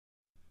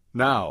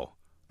Now,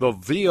 the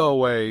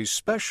VOA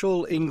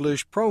Special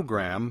English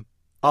Program,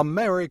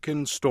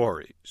 American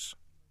Stories.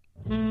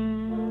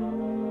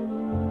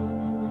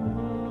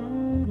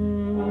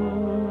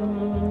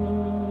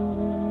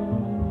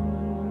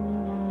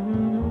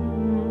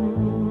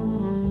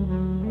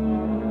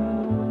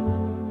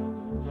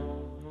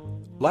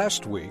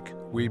 Last week,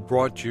 we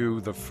brought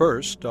you the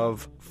first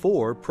of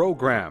 4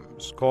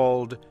 programs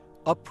called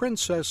A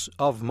Princess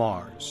of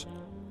Mars.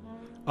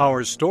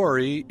 Our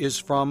story is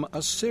from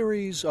a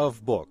series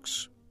of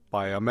books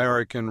by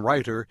American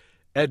writer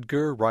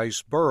Edgar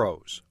Rice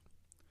Burroughs.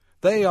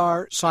 They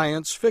are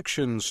science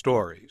fiction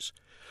stories,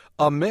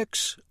 a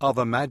mix of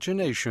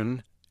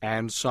imagination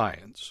and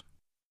science.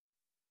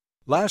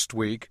 Last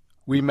week,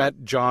 we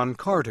met John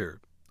Carter,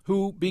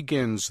 who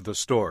begins the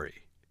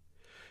story.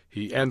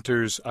 He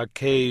enters a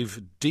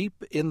cave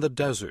deep in the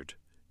desert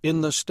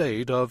in the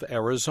state of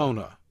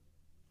Arizona.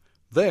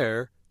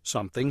 There,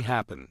 something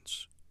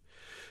happens.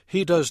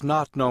 He does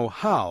not know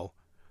how,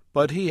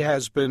 but he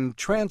has been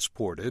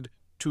transported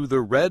to the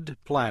red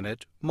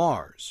planet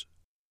Mars.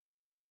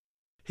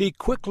 He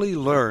quickly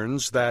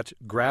learns that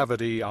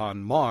gravity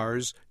on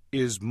Mars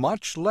is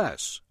much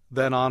less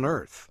than on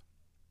Earth.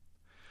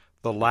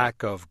 The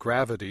lack of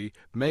gravity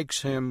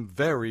makes him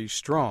very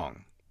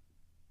strong.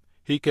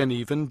 He can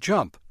even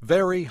jump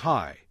very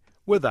high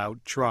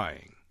without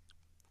trying.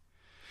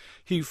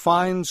 He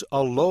finds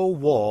a low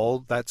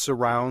wall that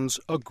surrounds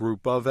a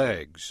group of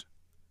eggs.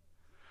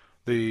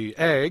 The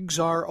eggs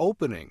are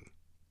opening.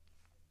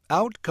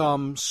 Out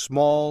come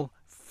small,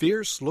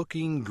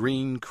 fierce-looking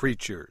green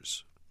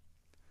creatures.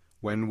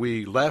 When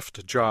we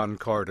left John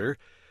Carter,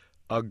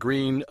 a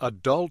green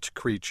adult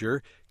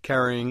creature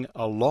carrying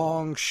a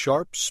long,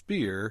 sharp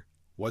spear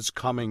was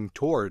coming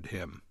toward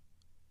him.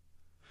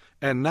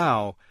 And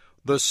now,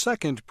 the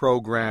second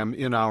program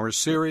in our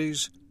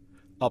series,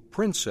 A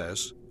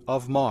Princess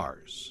of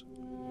Mars.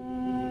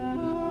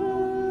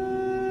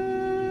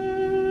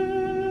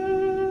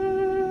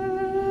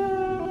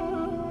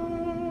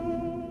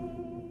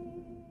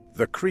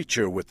 The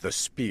creature with the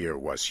spear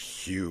was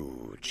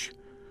huge.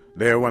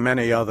 There were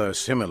many other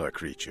similar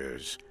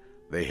creatures.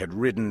 They had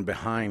ridden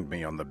behind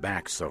me on the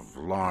backs of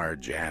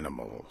large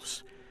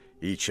animals.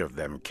 Each of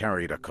them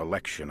carried a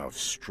collection of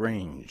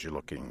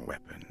strange-looking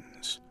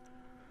weapons.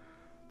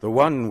 The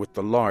one with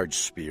the large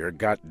spear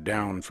got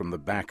down from the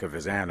back of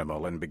his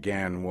animal and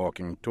began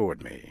walking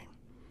toward me.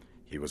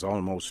 He was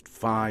almost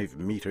 5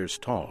 meters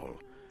tall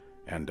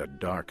and a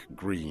dark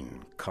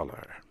green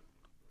color.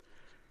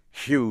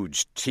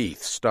 Huge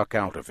teeth stuck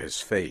out of his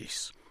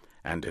face,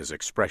 and his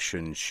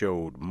expression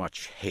showed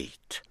much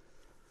hate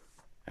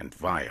and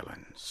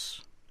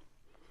violence.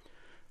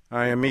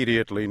 I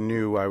immediately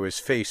knew I was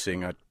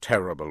facing a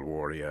terrible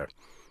warrior.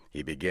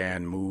 He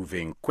began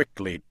moving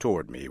quickly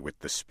toward me with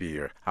the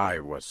spear. I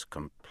was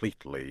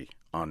completely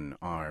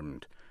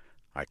unarmed.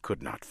 I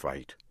could not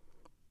fight.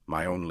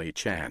 My only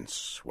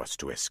chance was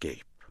to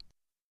escape.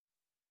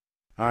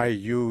 I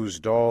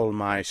used all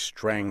my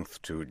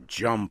strength to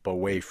jump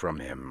away from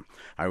him.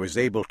 I was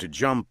able to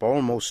jump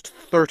almost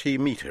 30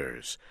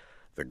 meters.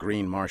 The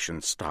Green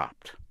Martian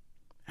stopped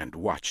and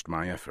watched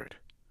my effort.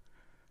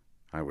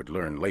 I would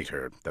learn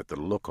later that the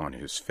look on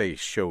his face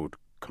showed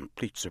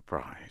complete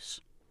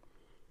surprise.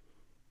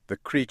 The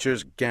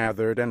creatures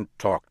gathered and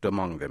talked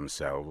among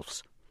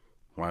themselves.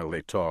 While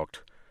they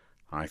talked,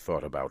 I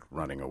thought about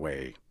running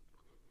away.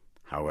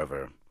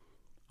 However,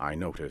 I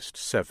noticed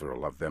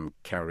several of them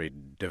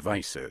carried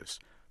devices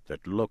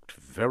that looked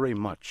very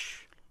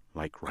much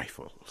like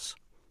rifles.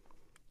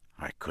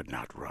 I could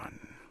not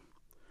run.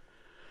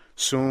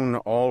 Soon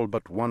all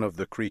but one of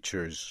the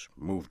creatures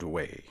moved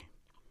away.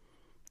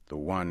 The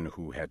one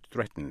who had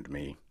threatened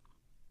me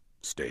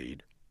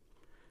stayed.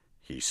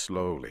 He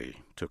slowly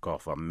took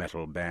off a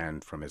metal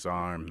band from his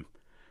arm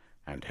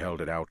and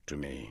held it out to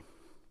me.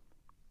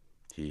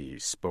 He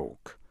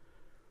spoke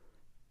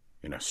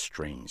in a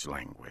strange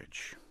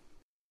language.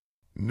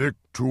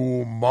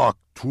 Niktu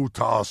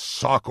maktuta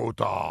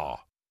sakota.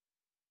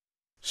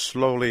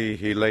 Slowly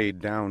he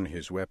laid down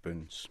his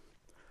weapons.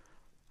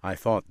 I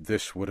thought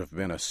this would have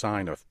been a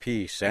sign of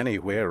peace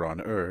anywhere on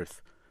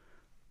Earth.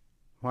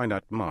 Why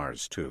not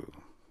Mars, too?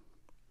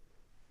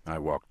 I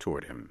walked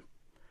toward him,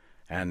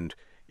 and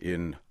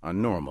in a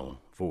normal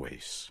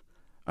voice,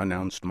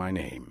 announced my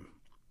name,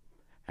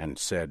 and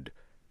said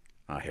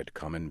I had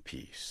come in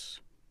peace.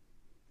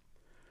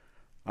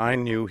 I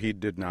knew he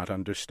did not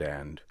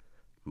understand,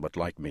 but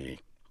like me,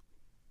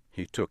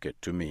 he took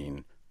it to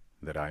mean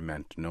that I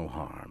meant no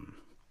harm.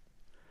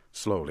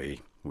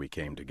 Slowly we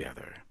came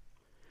together.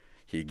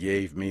 He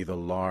gave me the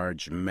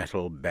large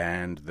metal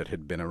band that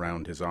had been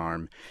around his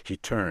arm. He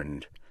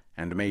turned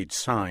and made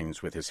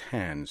signs with his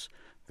hands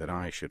that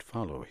I should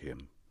follow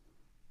him.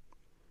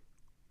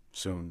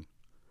 Soon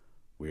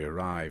we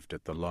arrived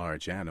at the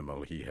large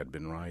animal he had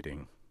been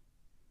riding.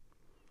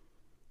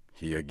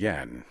 He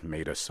again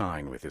made a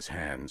sign with his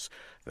hands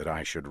that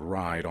I should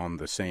ride on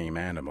the same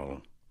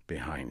animal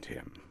behind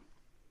him.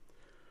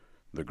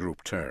 The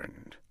group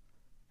turned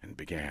and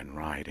began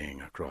riding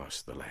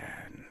across the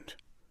land.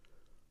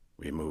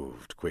 We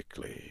moved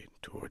quickly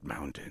toward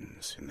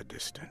mountains in the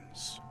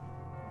distance.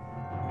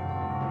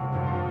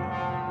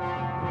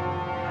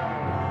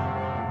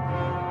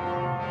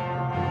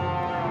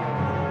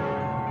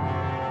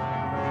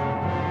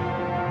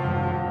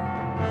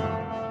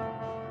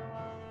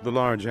 The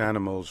large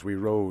animals we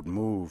rode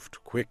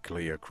moved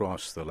quickly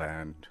across the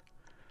land.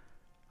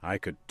 I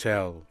could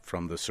tell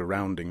from the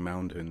surrounding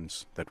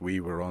mountains that we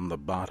were on the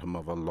bottom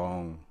of a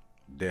long,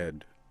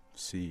 dead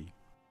sea.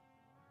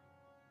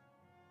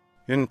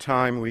 In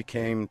time we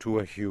came to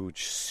a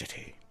huge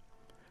city.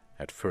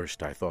 At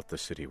first I thought the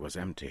city was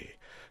empty.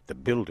 The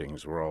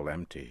buildings were all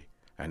empty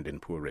and in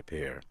poor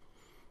repair.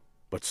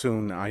 But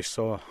soon I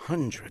saw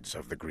hundreds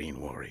of the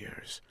green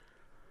warriors.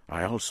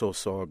 I also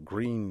saw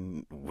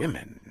green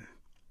women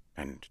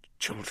and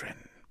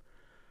children.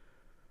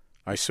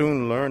 I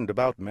soon learned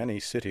about many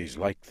cities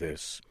like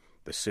this.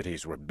 The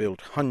cities were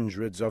built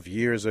hundreds of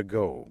years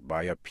ago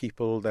by a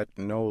people that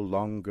no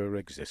longer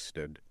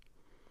existed.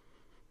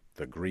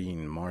 The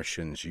green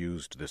Martians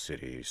used the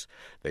cities.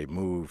 They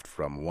moved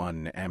from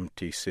one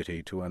empty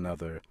city to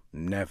another,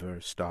 never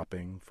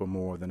stopping for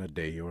more than a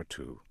day or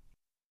two.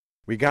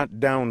 We got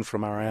down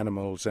from our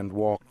animals and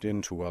walked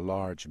into a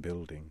large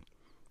building.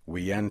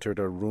 We entered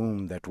a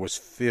room that was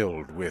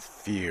filled with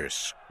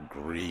fierce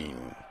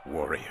green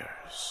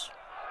warriors.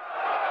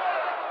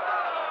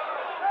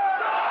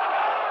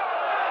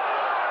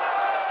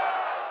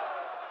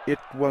 It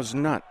was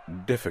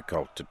not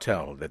difficult to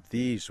tell that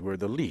these were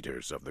the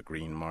leaders of the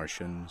green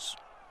Martians.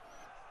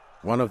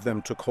 One of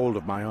them took hold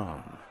of my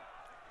arm.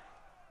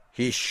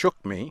 He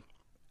shook me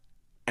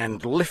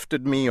and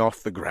lifted me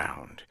off the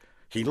ground.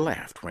 He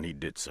laughed when he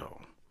did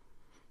so.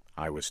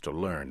 I was to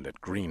learn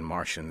that green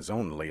Martians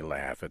only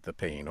laugh at the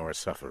pain or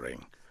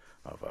suffering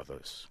of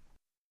others.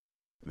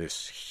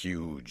 This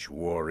huge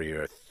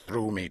warrior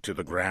threw me to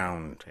the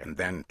ground and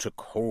then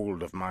took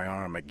hold of my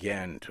arm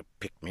again to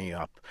pick me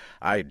up.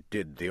 I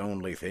did the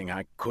only thing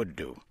I could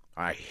do.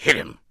 I hit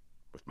him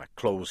with my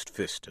closed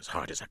fist as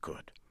hard as I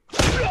could.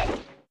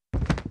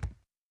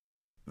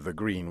 The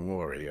green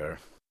warrior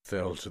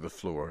fell to the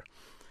floor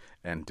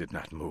and did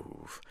not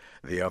move.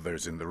 The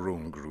others in the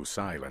room grew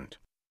silent.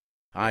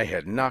 I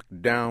had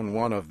knocked down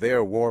one of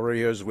their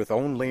warriors with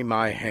only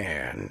my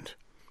hand.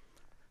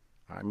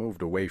 I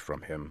moved away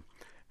from him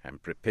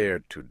and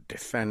prepared to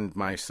defend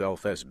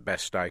myself as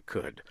best I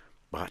could,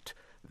 but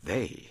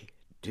they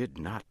did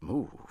not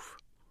move.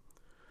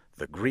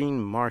 The green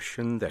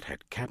Martian that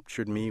had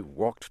captured me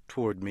walked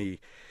toward me.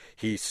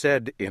 He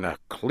said in a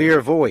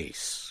clear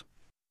voice,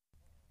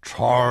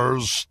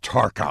 "Tars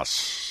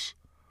Tarkas!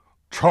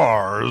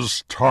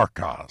 Tars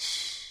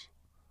Tarkas!"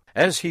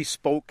 As he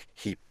spoke,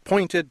 he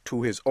pointed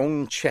to his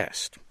own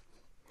chest.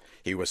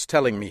 He was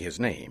telling me his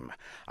name.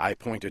 I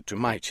pointed to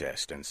my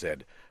chest and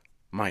said,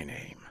 "My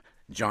name,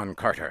 John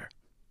Carter."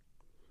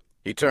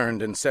 He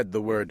turned and said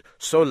the word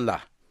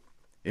Sola.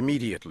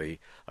 Immediately,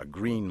 a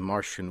green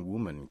Martian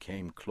woman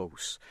came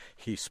close.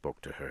 He spoke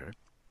to her.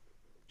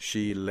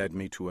 She led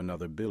me to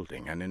another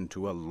building and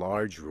into a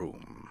large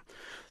room.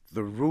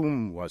 The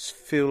room was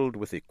filled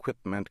with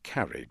equipment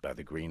carried by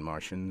the green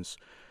Martians.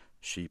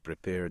 She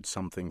prepared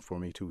something for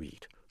me to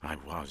eat. I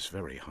was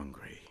very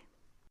hungry.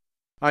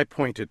 I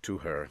pointed to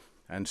her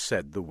and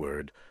said the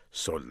word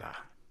Sola.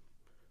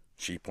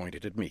 She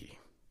pointed at me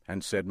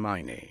and said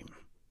my name.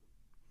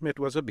 It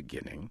was a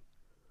beginning.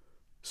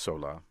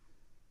 Sola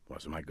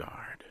was my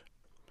guard.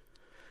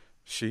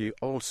 She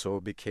also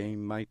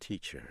became my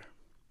teacher.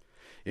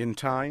 In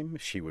time,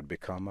 she would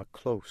become a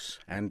close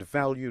and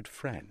valued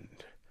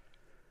friend.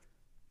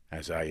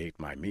 As I ate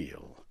my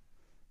meal,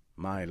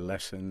 my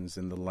lessons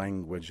in the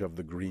language of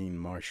the green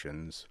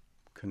Martians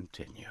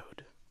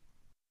continued.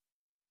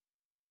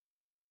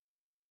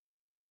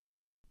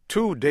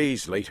 2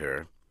 days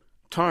later,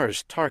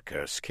 Tars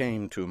Tarkas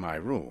came to my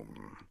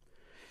room.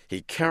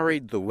 He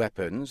carried the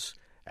weapons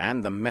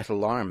and the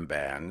metal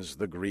armbands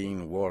the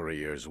green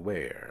warriors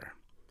wear.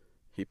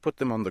 He put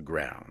them on the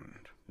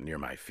ground near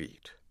my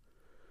feet.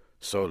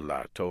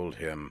 Sola told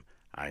him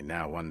I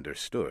now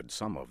understood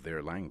some of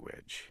their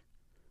language.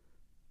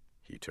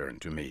 He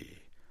turned to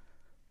me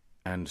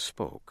and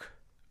spoke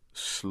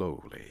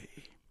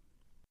slowly.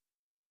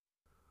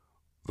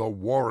 "The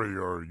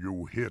warrior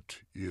you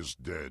hit is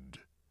dead.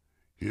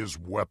 His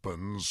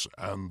weapons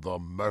and the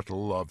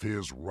metal of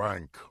his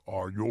rank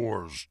are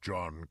yours,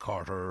 John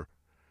Carter.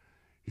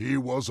 He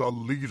was a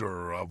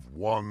leader of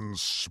one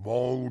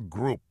small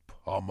group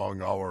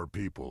among our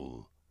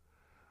people.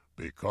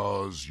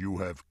 Because you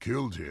have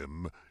killed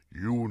him,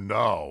 you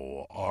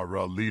now are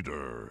a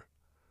leader.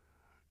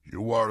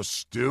 You are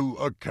still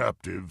a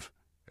captive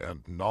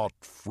and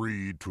not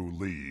free to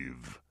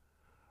leave.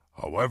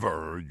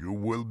 However, you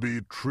will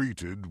be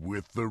treated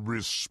with the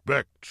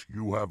respect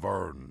you have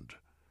earned.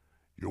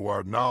 You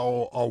are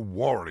now a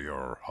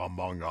warrior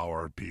among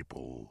our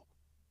people."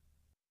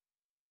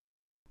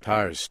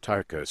 Tars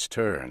Tarkas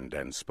turned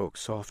and spoke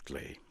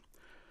softly.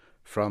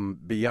 From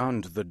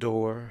beyond the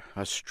door,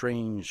 a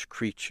strange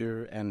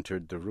creature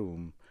entered the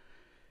room.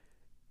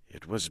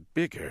 It was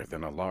bigger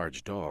than a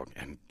large dog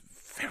and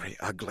very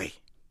ugly.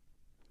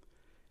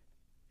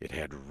 It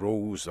had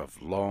rows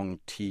of long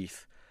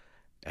teeth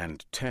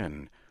and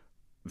 10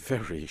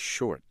 very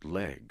short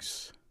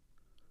legs.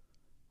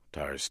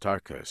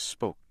 Tarstarchus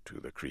spoke to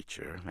the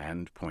creature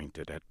and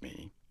pointed at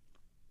me.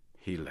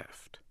 He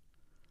left.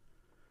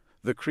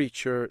 The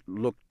creature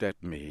looked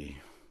at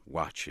me,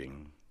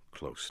 watching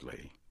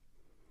closely.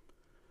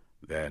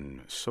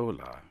 Then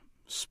Sola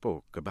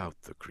spoke about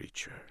the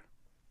creature.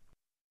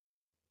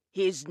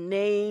 His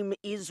name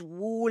is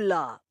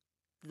Wula.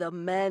 The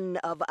men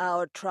of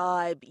our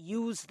tribe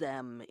use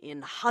them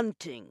in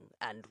hunting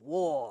and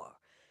war.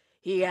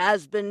 He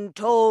has been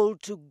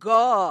told to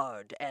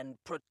guard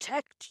and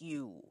protect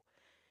you.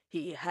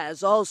 He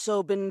has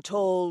also been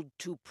told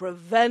to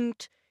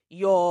prevent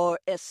your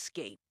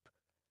escape.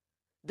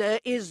 There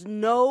is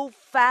no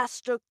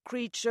faster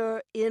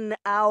creature in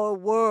our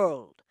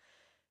world,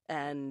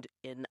 and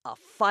in a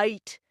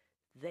fight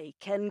they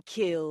can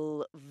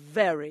kill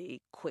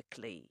very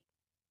quickly.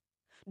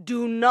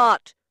 Do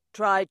not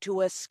try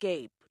to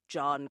escape,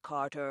 John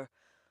Carter.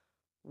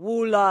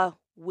 Wula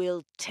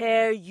will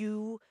tear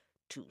you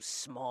to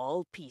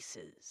small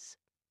pieces.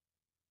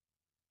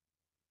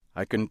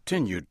 I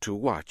continued to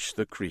watch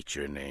the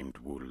creature named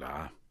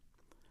Wula.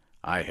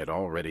 I had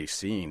already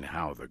seen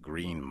how the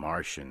green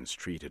Martians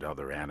treated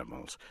other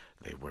animals.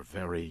 They were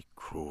very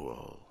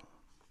cruel.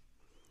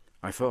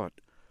 I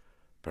thought,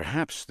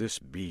 perhaps this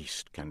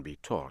beast can be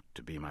taught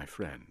to be my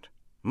friend,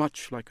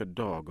 much like a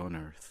dog on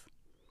earth.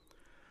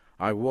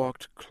 I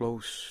walked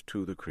close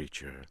to the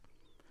creature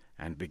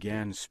and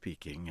began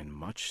speaking in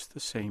much the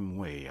same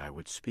way I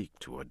would speak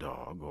to a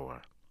dog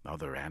or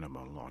other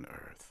animal on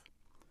earth.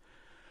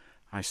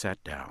 I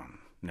sat down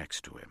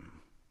next to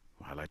him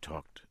while I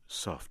talked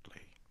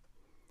softly.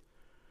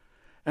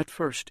 At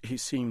first he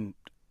seemed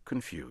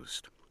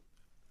confused.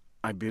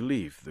 I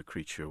believe the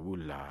creature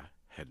Wula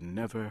had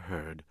never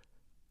heard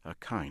a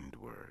kind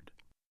word.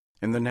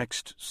 In the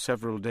next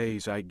several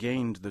days I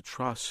gained the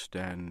trust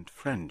and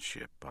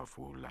friendship of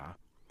Wula.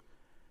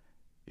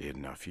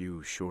 In a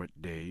few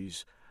short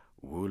days,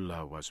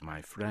 Wula was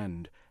my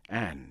friend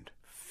and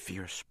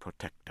fierce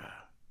protector.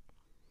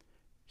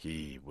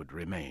 He would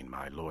remain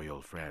my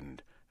loyal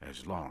friend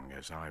as long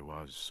as I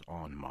was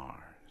on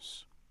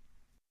Mars.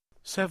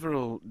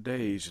 Several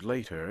days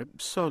later,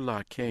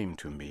 Sola came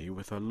to me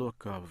with a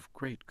look of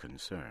great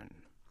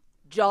concern.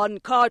 John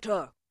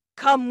Carter,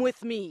 come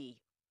with me.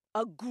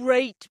 A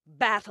great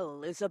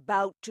battle is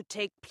about to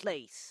take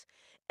place.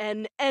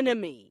 An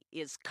enemy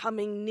is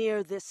coming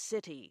near this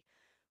city.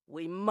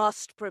 We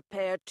must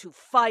prepare to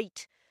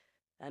fight,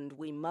 and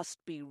we must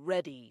be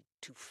ready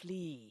to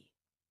flee.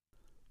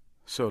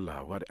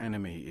 Sola, what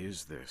enemy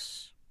is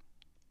this?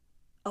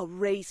 A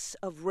race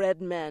of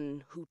red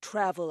men who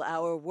travel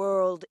our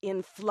world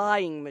in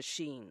flying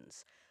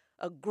machines.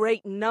 A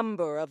great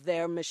number of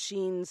their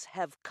machines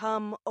have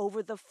come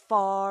over the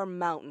far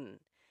mountain.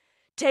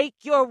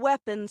 Take your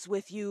weapons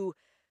with you,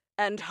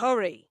 and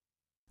hurry.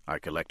 I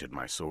collected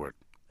my sword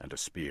and a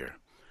spear.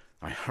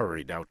 I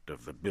hurried out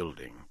of the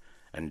building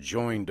and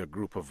joined a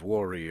group of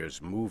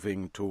warriors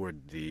moving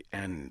toward the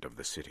end of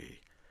the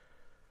city.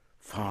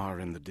 Far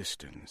in the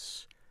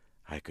distance,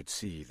 I could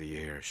see the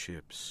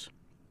airships.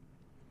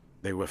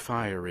 They were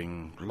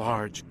firing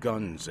large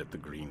guns at the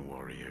Green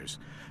Warriors.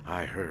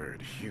 I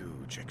heard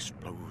huge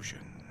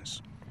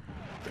explosions.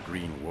 The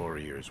Green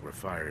Warriors were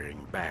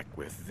firing back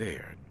with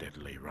their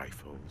deadly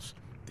rifles.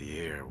 The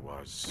air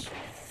was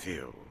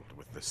filled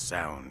with the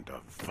sound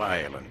of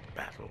violent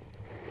battle.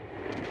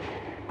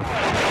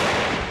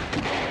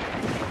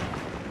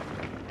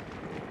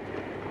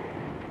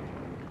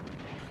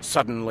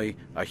 Suddenly,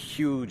 a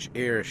huge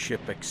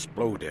airship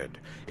exploded.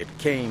 It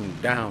came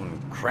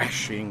down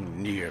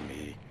crashing near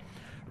me.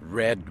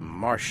 Red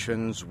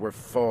Martians were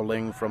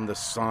falling from the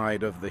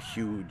side of the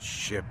huge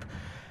ship,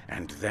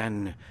 and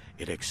then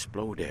it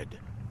exploded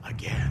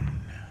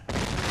again.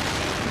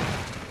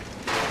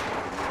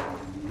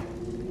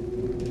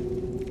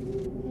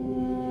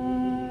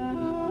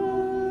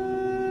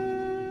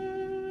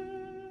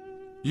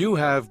 You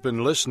have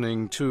been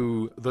listening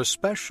to the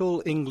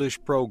special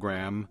English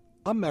program,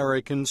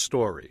 American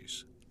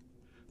Stories.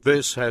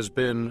 This has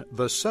been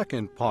the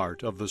second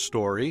part of the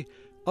story,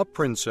 A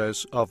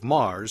Princess of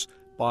Mars,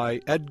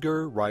 by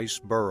Edgar Rice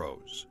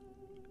Burroughs.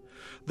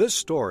 This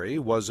story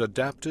was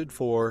adapted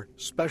for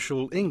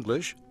Special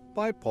English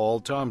by Paul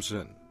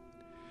Thompson.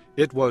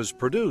 It was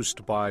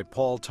produced by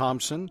Paul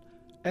Thompson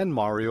and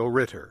Mario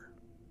Ritter.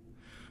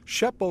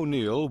 Shep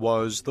O'Neill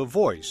was the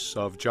voice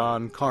of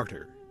John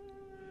Carter.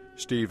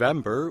 Steve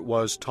Ember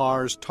was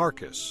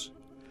Tarstarchus,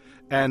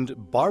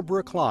 and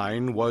Barbara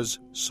Klein was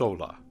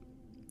Sola.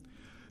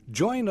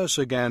 Join us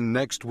again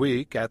next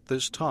week at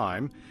this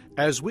time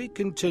as we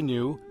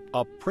continue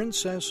A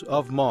Princess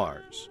of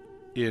Mars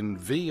in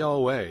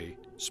VOA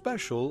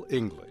Special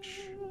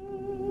English.